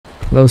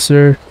Hello,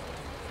 sir.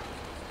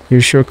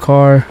 Here's your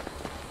car.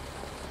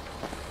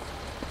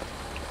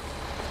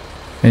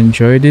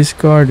 Enjoy this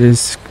car.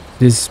 This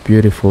is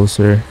beautiful,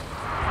 sir.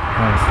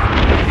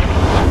 Nice.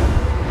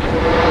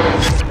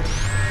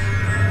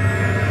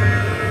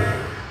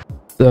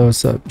 So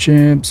what's up,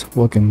 champs?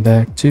 Welcome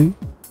back to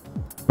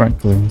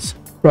Franklin's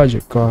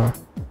Project Car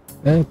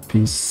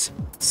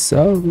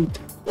episode.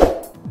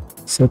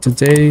 So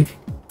today's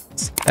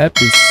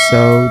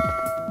episode,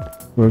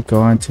 we're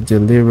going to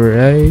deliver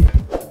a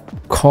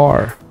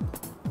car.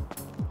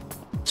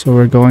 So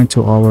we're going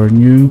to our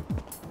new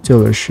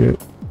dealership.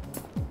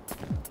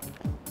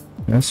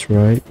 That's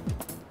right.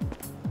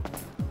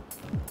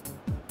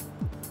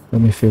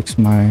 Let me fix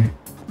my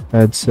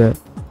headset.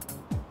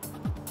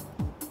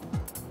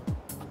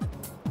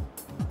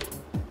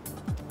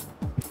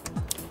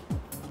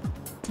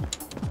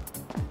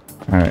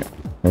 Alright,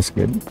 that's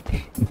good.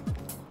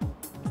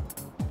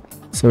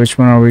 So which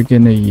one are we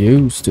gonna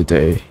use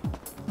today?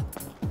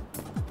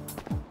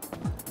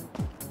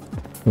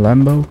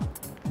 Lambo?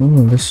 Oh,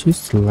 let's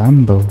use the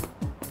Lambo.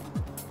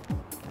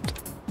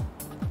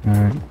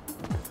 Alright.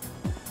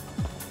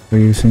 We're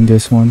using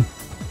this one.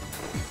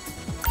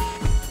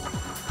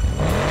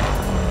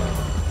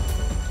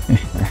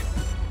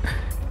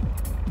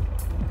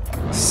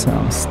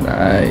 Sounds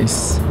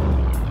nice.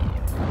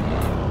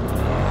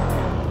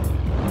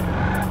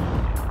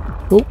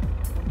 Oh.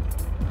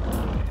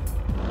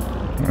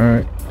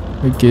 Alright,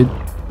 we're good.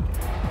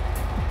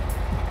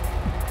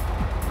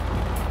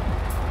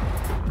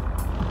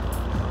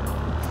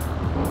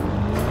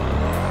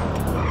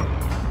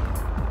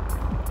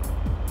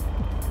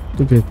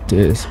 Look at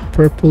this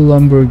purple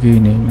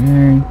Lamborghini,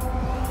 man.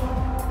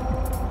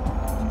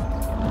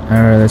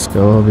 Alright, let's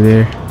go over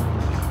there.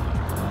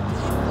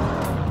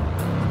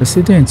 Let's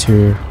see the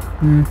interior.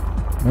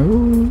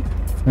 Oh,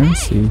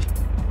 fancy.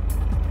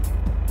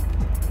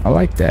 I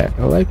like that.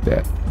 I like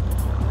that.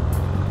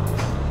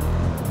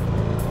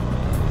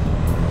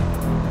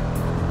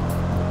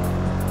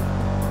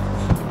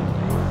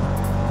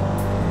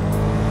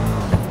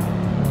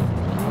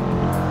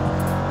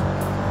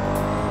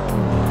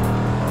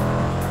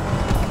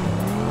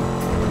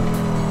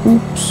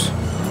 Oops.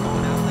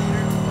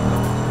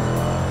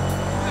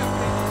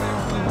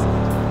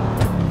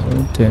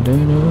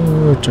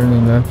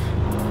 Turning left,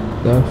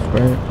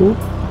 right. Ooh.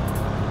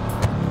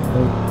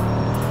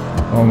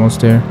 Oh.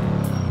 Almost there.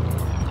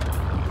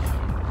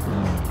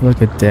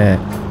 Look at that.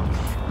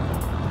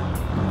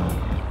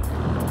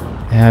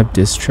 I have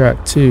this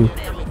truck too.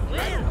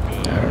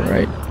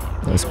 Alright,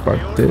 let's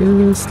park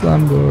this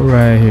Lambo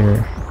right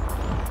here.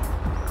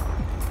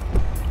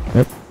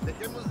 Yep.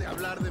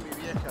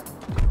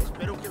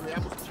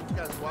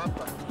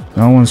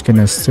 No one's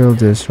gonna steal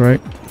this,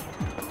 right?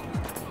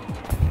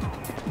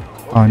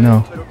 Oh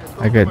no,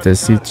 I got the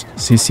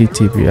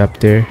CCTV up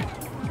there.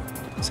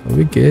 So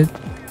we good.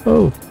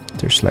 Oh,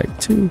 there's like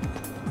 2,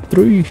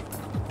 3,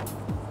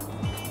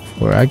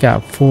 4. I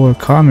got 4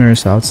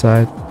 cameras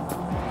outside.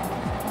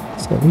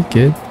 So we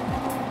good.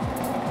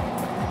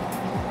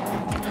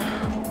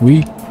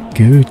 We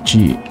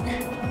Gucci.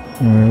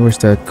 Where's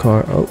that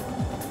car? Oh,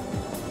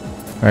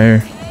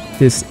 right here.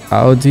 This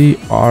Audi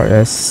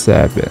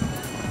RS7.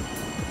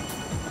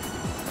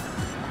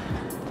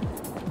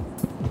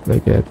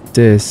 Look at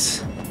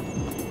this.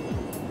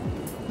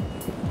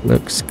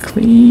 Looks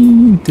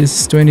clean.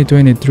 This is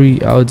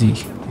 2023 Audi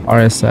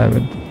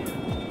RS7.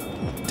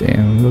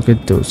 Damn, look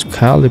at those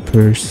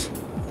calipers.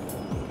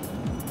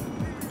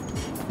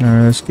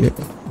 Alright,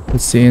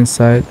 let's see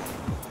inside.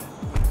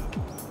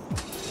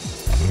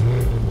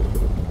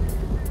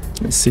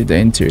 Let's see the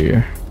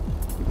interior.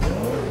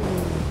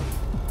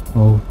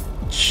 Oh,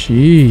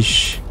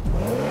 sheesh.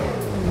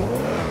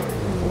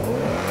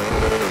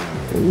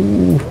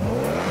 Ooh.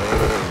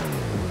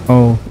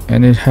 Oh,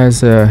 and it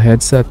has a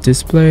heads-up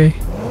display.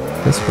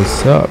 That's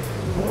what's up.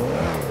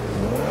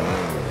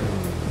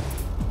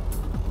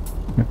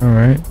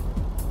 Alright.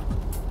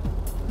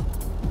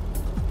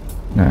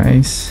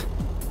 Nice.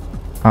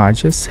 I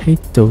just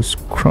hate those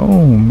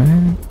chrome,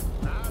 man.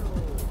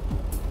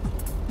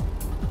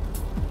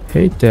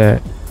 Hate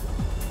that.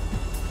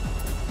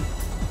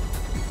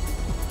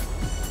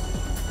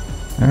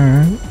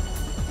 Alright.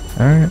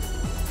 Alright.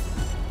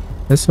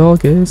 It's all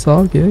good. It's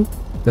all good.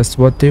 That's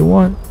what they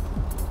want.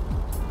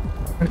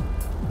 Alright.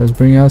 Let's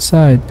bring it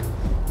outside.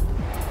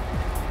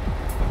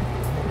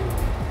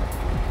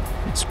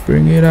 Let's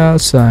bring it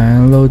outside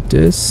and load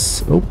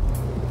this. Oh.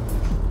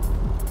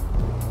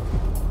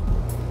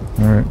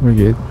 Alright, we're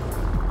good.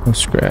 No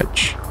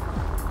scratch.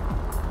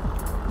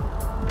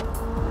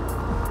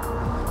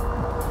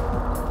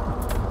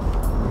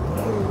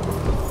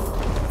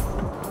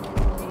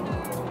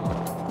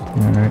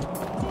 Alright.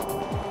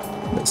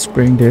 Let's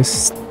bring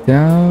this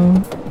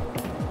down.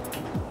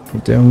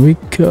 And then we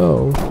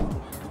go.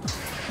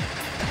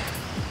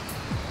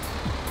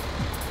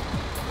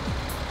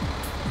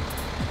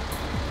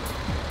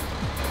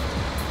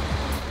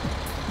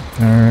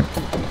 Alright.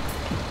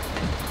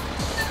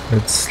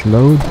 Let's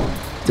load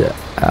the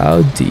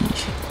Audi.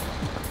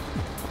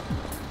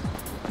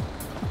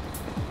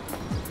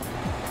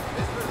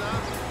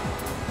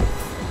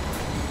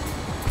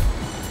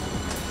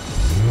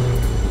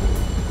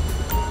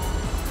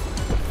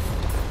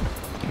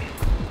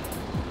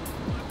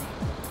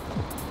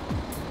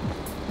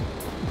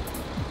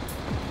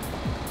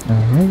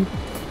 Alright.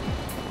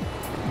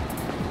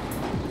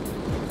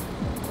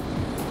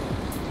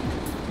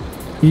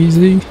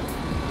 Easy.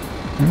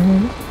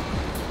 Alright.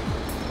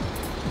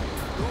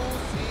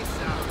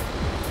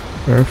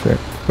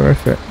 Perfect.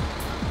 Perfect.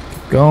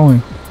 Keep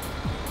going.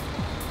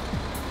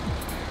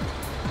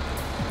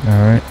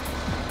 Alright.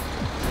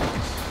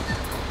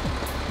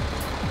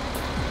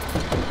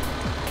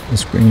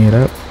 Let's bring it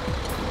up.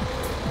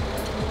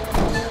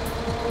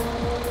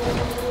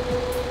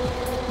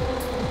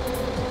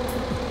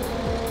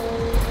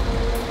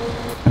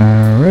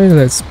 Alright,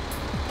 let's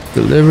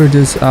deliver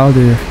this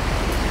Audi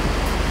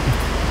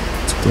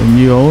to the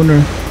new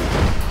owner.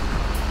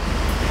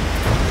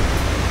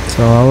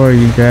 So how are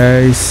you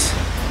guys?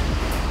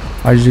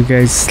 How did you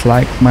guys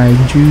like my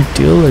new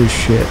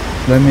dealership?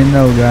 Let me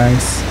know,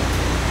 guys.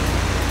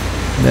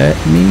 Let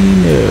me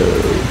know.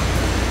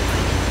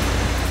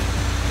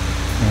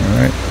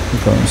 Alright,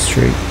 we're going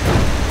straight.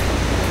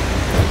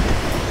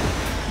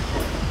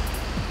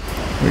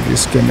 We're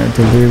just gonna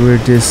deliver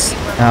this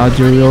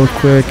Audi real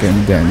quick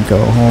and then go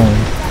home.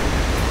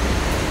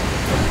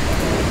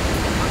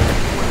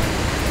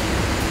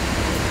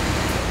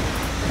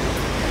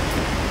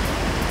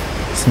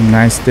 It's a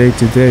nice day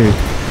today.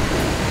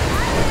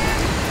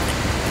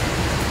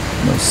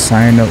 No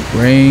sign of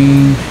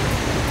rain.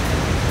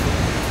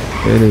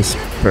 It is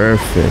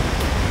perfect.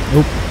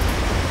 Oop.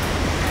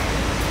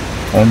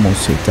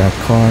 Almost hit that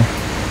car.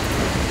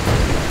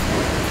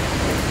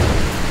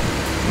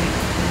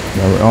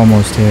 Yeah, we're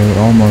almost here.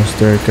 We're almost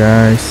there,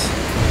 guys.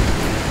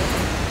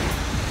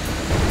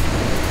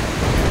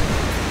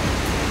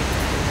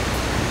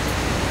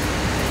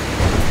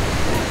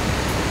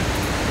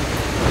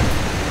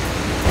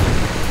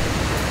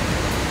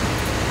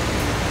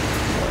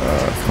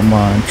 Come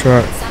on,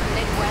 truck.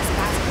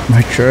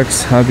 My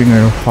truck's having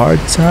a hard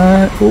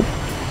time. Oop.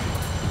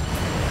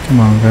 Come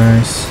on,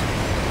 guys.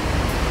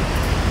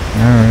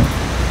 Alright.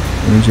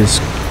 Let me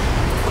just...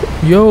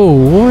 Yo,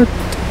 what?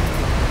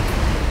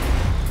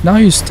 Now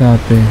you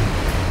stopping.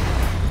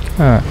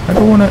 God, I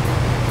don't wanna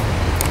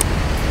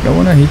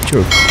hit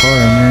your car,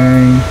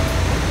 man.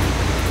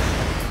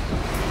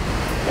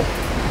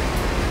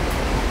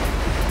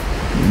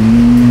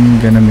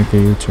 Gonna make a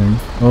U-turn.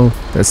 Oh,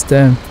 that's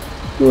them.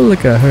 Oh,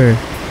 look at her.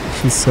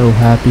 She's so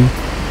happy.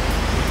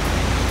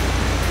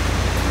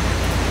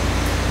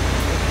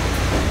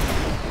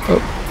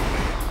 Oh.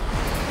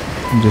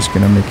 I'm just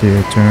gonna make a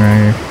U-turn right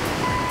here.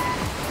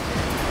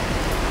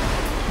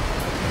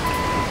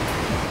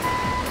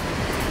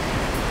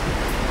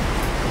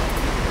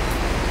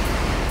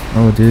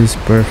 Oh, this is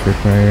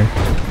perfect right here.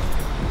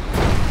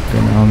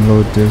 Gonna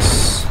unload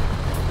this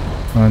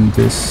on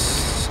this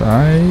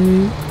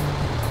side.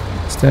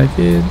 Stack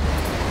it.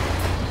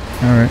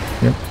 Alright,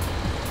 yep.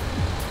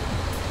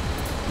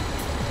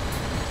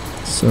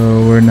 So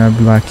we're not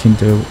blocking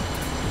the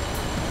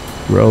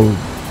road.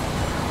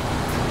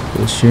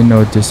 Because you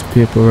know these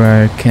people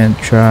right can't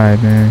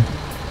drive, man.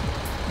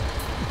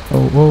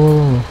 Oh, whoa, whoa,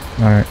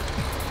 whoa. Alright.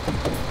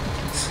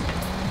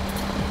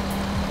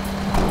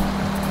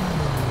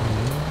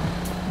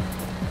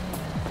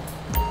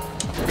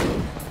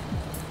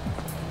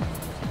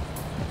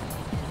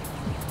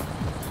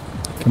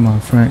 Come on,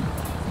 Frank.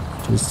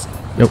 Just,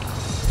 yep.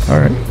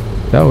 Alright,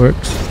 that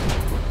works.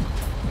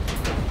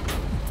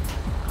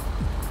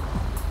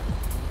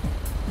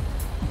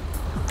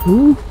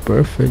 Ooh,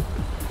 perfect.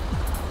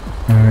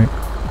 Alright.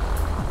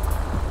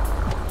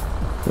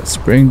 Let's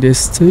bring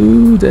this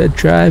to the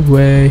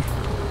driveway.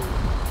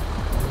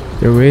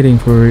 They're waiting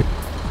for it.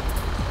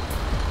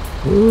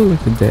 Ooh,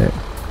 look at that.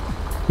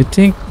 You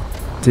think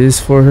this is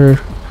for her?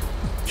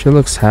 She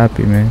looks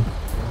happy, man.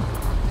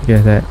 Look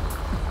at that.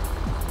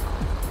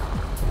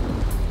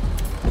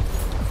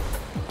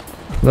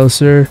 Hello,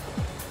 sir.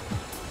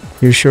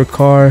 Here's your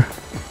car.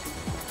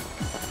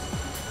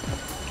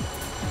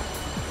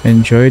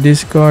 Enjoy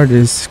this car.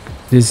 This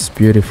is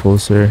beautiful,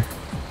 sir.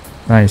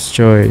 Nice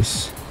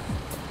choice.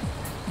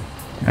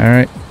 All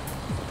right.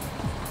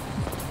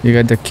 You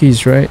got the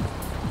keys, right?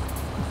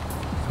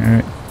 All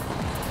right.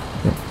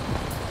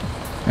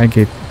 I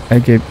gave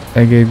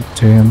it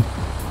to him.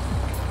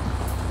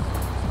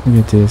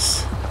 Look at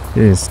this.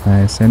 It is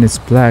nice, and it's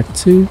black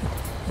too.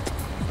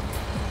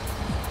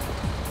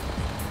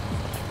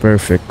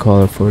 Perfect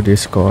color for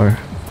this car.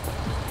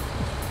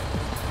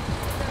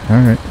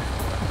 Alright.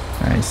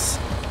 Nice.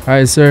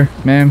 Alright, sir,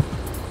 ma'am.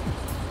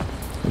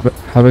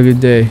 Have a good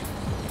day.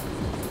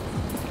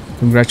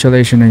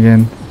 Congratulations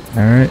again.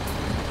 Alright.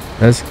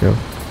 Let's go.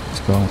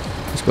 Let's go.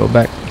 Let's go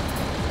back.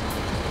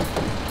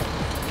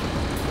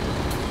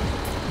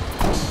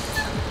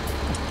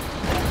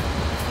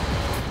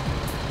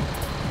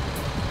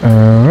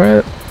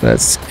 Alright.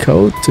 Let's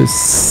go to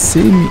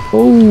see me.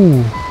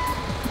 Oh!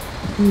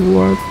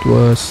 What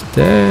was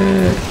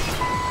that?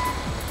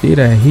 Did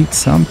I hit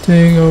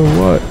something or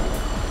what?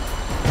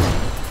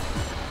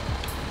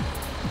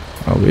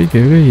 Oh, we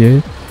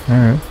good.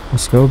 Alright,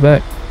 let's go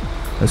back.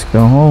 Let's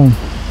go home.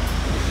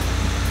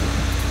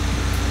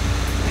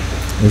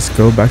 Let's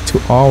go back to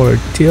our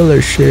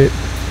dealership.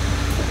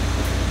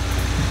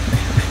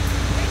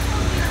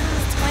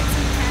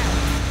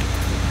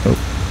 Oh.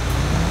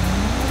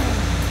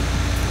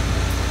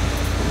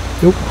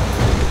 Nope.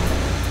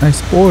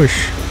 Nice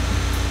Porsche.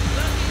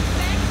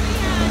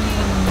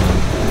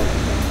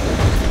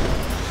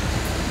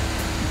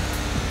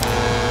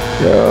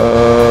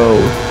 Yo.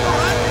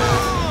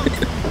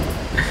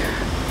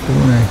 I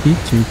wanna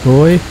hit you,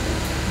 boy.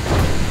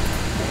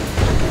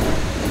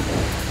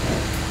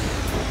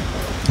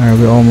 Alright,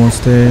 we're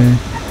almost there.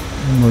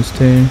 Almost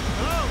there.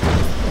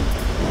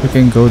 We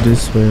can go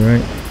this way,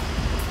 right?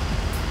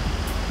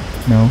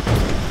 No.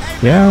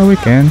 Yeah, we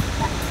can.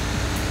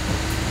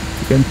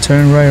 We can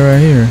turn right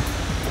here.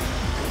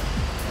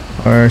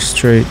 Or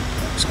straight.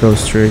 Let's go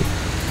straight.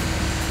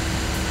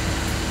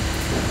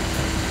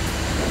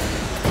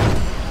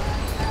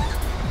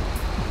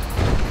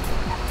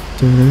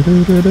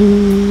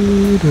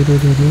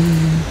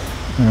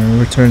 Alright,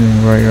 we're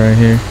turning right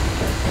here.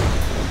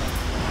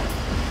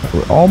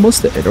 We're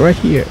almost there, right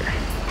here.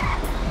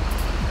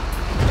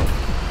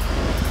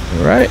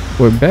 Alright,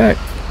 we're back.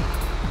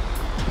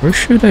 Where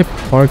should I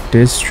park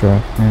this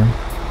truck, man?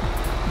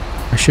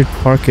 I should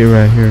park it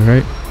right here,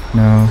 right?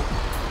 No.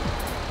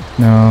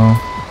 No.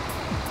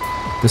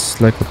 This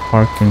is like a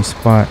parking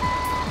spot.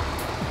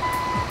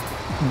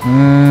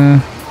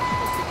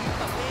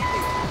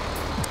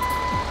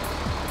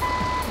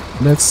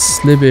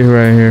 Let's leave it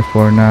right here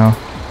for now.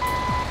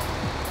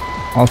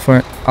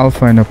 I'll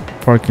find a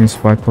parking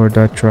spot for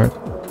that truck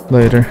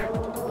later.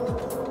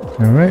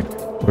 Alright,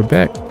 we're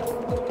back.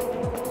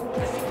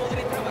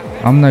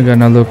 I'm not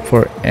gonna look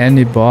for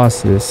any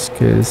bosses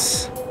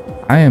because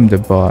I am the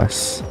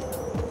boss.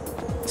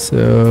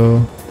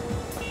 So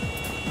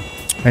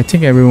I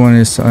think everyone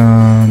is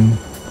on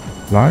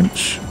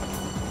lunch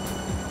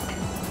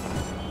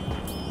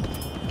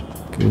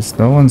because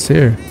no one's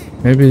here.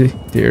 Maybe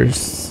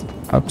there's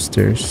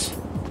upstairs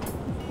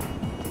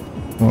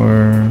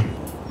or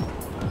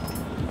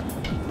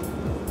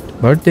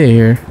but they're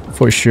here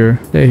for sure.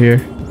 They're here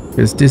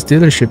because this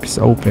dealership is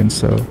open.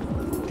 So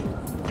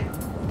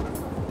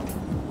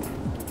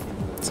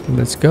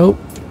let's go.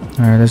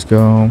 Alright, let's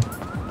go.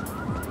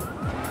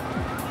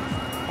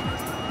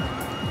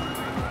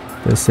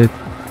 That's it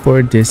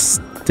for this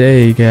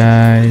day,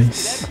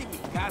 guys.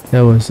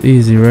 That was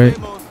easy, right?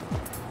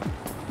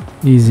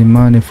 Easy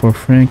money for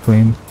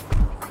Franklin.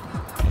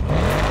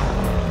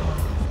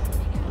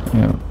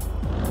 Yeah.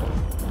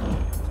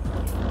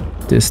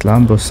 This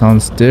Lambo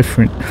sounds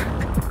different.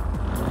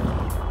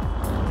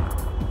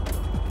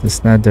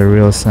 It's not the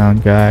real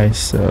sound, guys.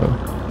 So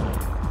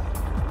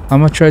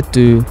I'm gonna try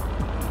to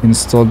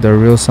install the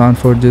real sound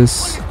for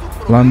this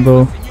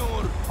Lambo.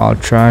 I'll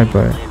try,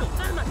 but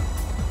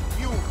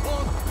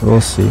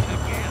we'll see.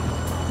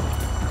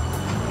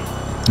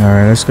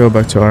 Alright, let's go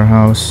back to our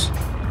house.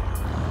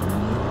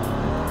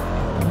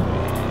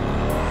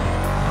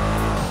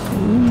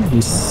 Ooh,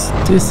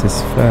 this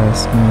is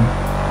fast, man.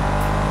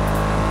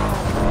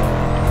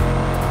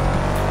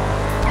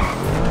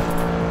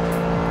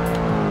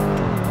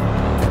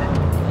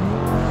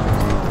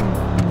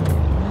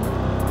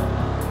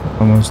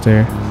 Almost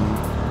there.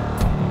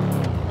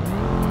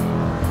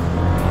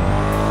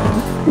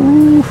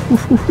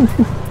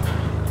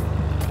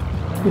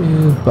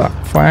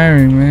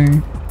 Backfiring,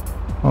 man.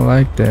 I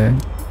like that.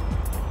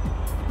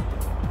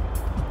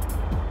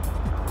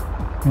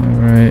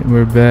 Alright,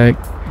 we're back.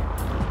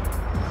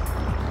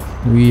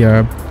 We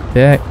are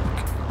back.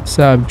 What's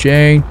up,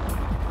 Jane?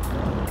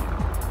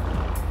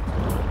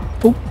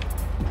 Oh.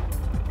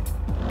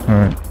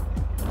 Alright.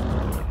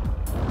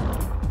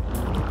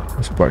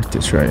 Let's park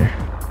this right here.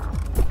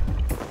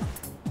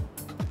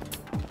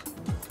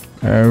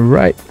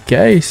 Alright,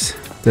 guys.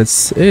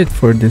 That's it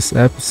for this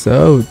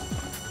episode.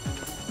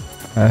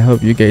 I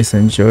hope you guys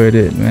enjoyed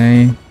it,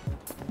 man.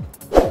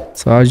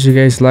 So how'd you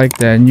guys like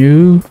that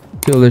new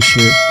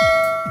dealership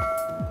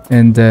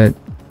and that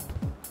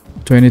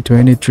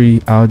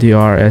 2023 Audi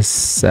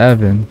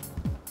RS7?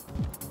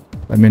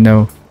 Let me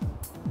know.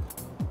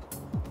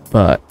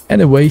 But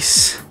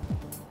anyways,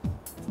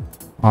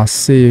 I'll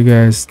see you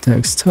guys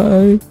next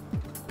time.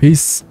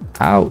 Peace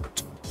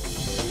out.